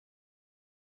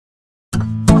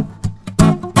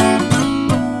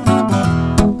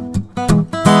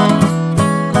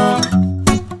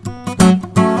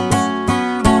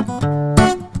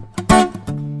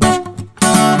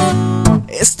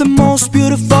most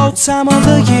beautiful time of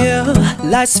the year.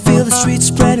 Lights fill the streets,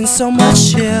 spreading so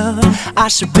much cheer. I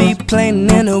should be playing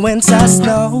in the winter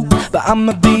snow, but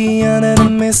I'ma be under the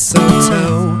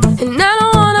mistletoe. And I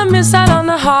don't wanna miss out on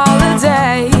the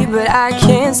holiday, but I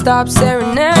can't stop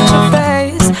staring at your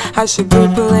face. I should be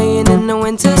playing in the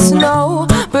winter snow,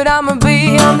 but I'ma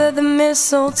be under the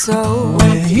mistletoe.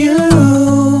 With you,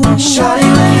 shawty,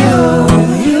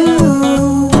 with you,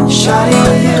 shawty,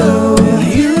 with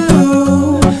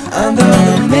you, under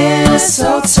the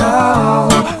mistletoe.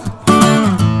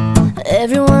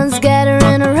 Everyone's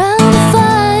gathering around the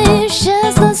fire,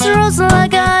 chestnuts roasting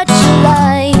like a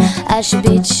July. I should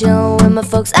be chillin' with my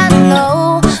folks, I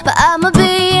know, but I'ma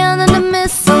be under the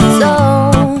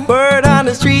mistletoe. Word on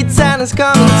the street, Santa's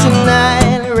coming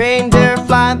tonight. Reindeer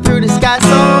flying through the sky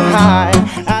so high.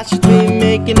 I should be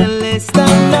making a list, I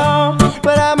know,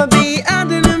 but I'ma be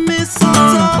under the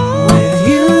mistletoe. With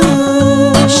you,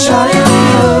 shawty,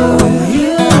 with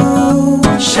you,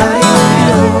 shawty,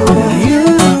 with you,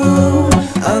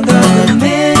 under the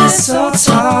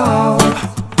mistletoe.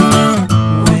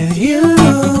 With you,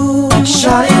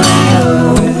 shawty,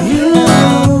 with you,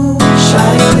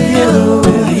 shawty,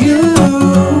 with you,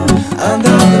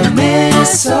 under the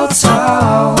mistletoe.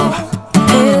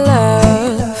 Hey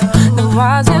love, the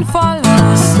wise can follow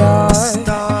the star,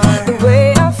 the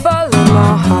way I follow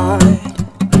my heart.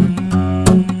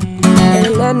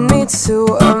 It led me to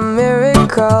a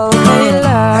miracle. Hey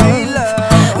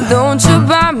love, don't you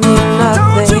buy me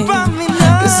nothing,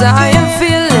 'cause I am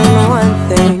feeling one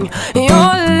thing.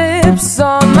 Your lips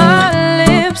on my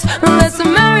lips, let's a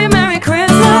merry, merry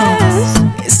Christmas.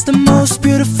 It's the most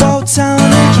beautiful time of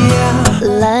the year.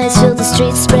 Lights fill the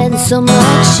streets, spreading so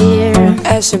much cheer.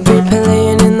 I should be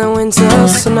playing in the winter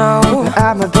snow.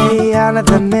 I'ma be under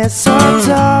the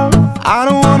mistletoe. I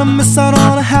don't wanna miss out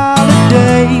on a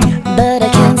holiday, But I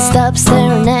can't stop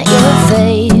staring at your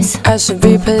face. I should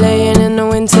be playing in the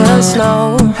winter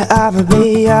snow. I'ma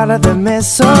be under the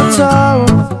mistletoe.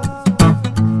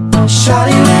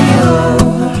 Shawty, with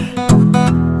you,